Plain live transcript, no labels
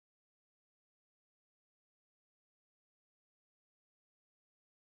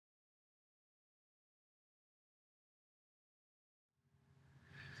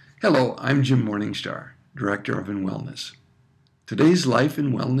Hello, I'm Jim Morningstar, Director of Wellness. Today's Life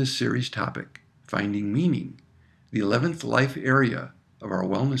and Wellness series topic, Finding Meaning, the 11th life area of our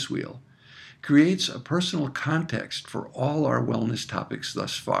wellness wheel, creates a personal context for all our wellness topics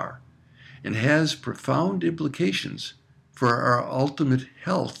thus far and has profound implications for our ultimate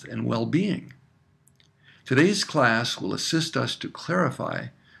health and well-being. Today's class will assist us to clarify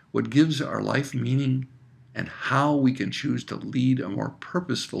what gives our life meaning and how we can choose to lead a more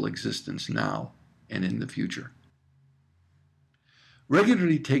purposeful existence now and in the future.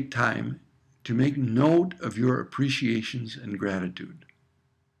 Regularly take time to make note of your appreciations and gratitude.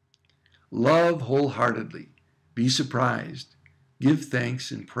 Love wholeheartedly, be surprised, give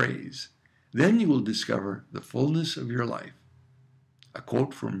thanks and praise. Then you will discover the fullness of your life. A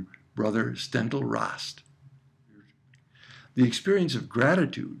quote from Brother Stentel Rast. The experience of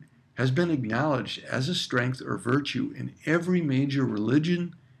gratitude has been acknowledged as a strength or virtue in every major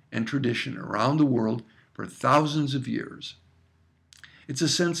religion and tradition around the world for thousands of years. It's a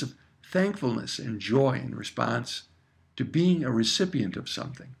sense of thankfulness and joy in response to being a recipient of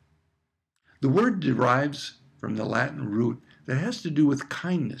something. The word derives from the Latin root that has to do with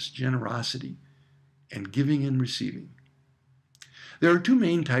kindness, generosity, and giving and receiving. There are two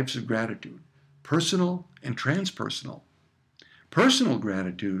main types of gratitude, personal and transpersonal. Personal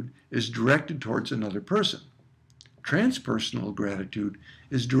gratitude is directed towards another person. Transpersonal gratitude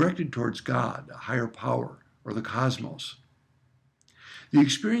is directed towards God, a higher power, or the cosmos. The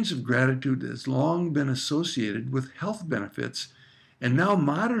experience of gratitude has long been associated with health benefits, and now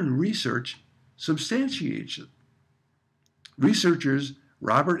modern research substantiates it. Researchers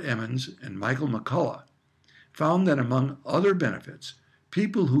Robert Emmons and Michael McCullough found that among other benefits,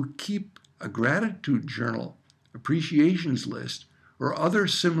 people who keep a gratitude journal, appreciations list, or other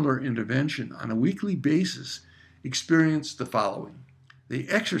similar intervention on a weekly basis experienced the following. They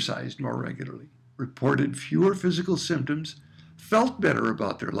exercised more regularly, reported fewer physical symptoms, felt better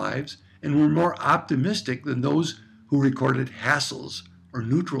about their lives, and were more optimistic than those who recorded hassles or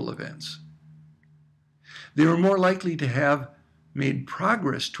neutral events. They were more likely to have made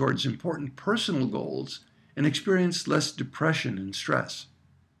progress towards important personal goals and experienced less depression and stress.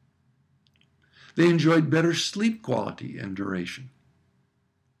 They enjoyed better sleep quality and duration.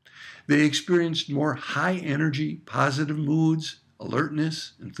 They experienced more high-energy, positive moods,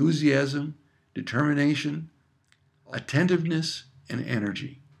 alertness, enthusiasm, determination, attentiveness, and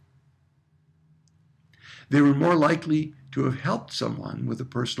energy. They were more likely to have helped someone with a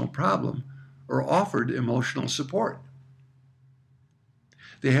personal problem or offered emotional support.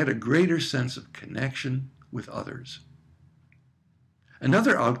 They had a greater sense of connection with others.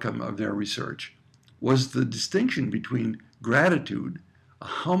 Another outcome of their research was the distinction between gratitude, a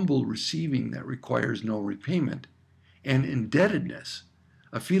humble receiving that requires no repayment, and indebtedness,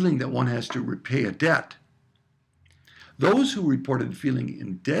 a feeling that one has to repay a debt. Those who reported feeling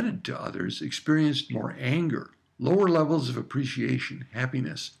indebted to others experienced more anger, lower levels of appreciation,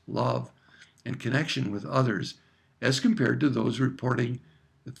 happiness, love, and connection with others as compared to those reporting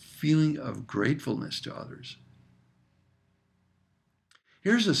the feeling of gratefulness to others.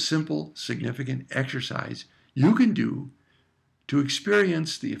 Here's a simple, significant exercise you can do to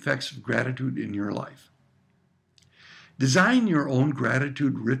experience the effects of gratitude in your life. Design your own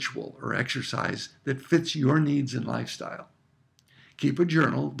gratitude ritual or exercise that fits your needs and lifestyle. Keep a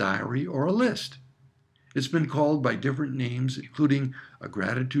journal, diary, or a list. It's been called by different names, including a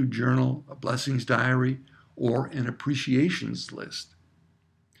gratitude journal, a blessings diary, or an appreciations list.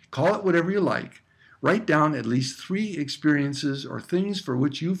 Call it whatever you like. Write down at least 3 experiences or things for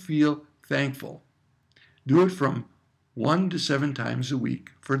which you feel thankful. Do it from 1 to 7 times a week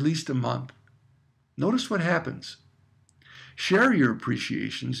for at least a month. Notice what happens. Share your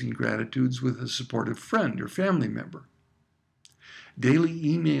appreciations and gratitudes with a supportive friend or family member. Daily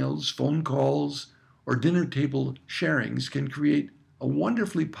emails, phone calls, or dinner table sharings can create a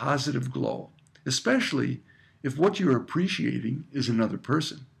wonderfully positive glow, especially if what you're appreciating is another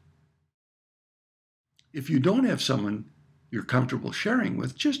person. If you don't have someone you're comfortable sharing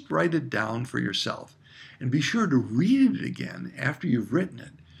with, just write it down for yourself and be sure to read it again after you've written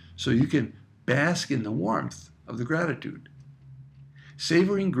it so you can bask in the warmth of the gratitude.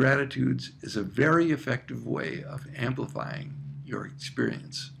 Savoring gratitudes is a very effective way of amplifying your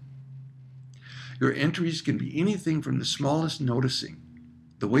experience. Your entries can be anything from the smallest noticing,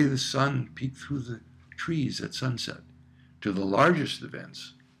 the way the sun peeked through the trees at sunset, to the largest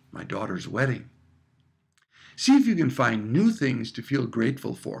events, my daughter's wedding. See if you can find new things to feel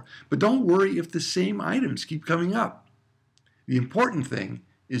grateful for, but don't worry if the same items keep coming up. The important thing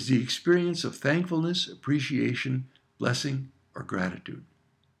is the experience of thankfulness, appreciation, blessing, or gratitude.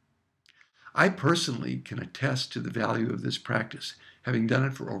 I personally can attest to the value of this practice, having done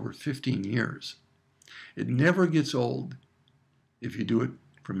it for over 15 years. It never gets old if you do it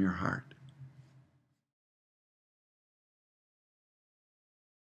from your heart.